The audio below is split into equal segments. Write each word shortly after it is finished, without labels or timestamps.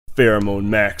Pheromone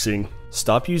maxing.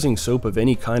 Stop using soap of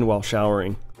any kind while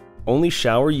showering. Only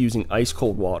shower using ice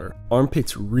cold water.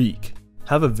 Armpits reek.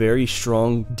 Have a very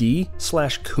strong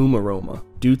D/cum aroma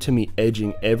due to me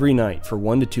edging every night for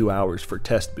 1 to 2 hours for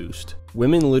test boost.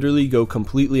 Women literally go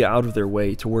completely out of their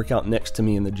way to work out next to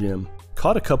me in the gym.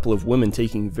 Caught a couple of women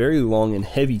taking very long and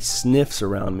heavy sniffs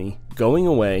around me, going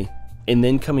away, and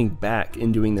then coming back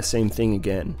and doing the same thing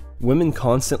again. Women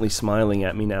constantly smiling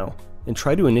at me now, and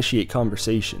try to initiate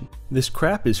conversation. This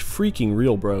crap is freaking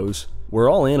real, bros. We're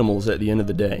all animals at the end of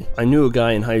the day. I knew a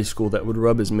guy in high school that would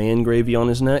rub his man gravy on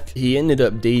his neck. He ended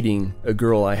up dating a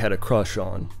girl I had a crush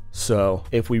on. So,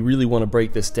 if we really want to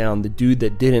break this down, the dude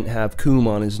that didn't have cum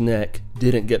on his neck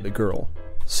didn't get the girl.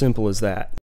 Simple as that.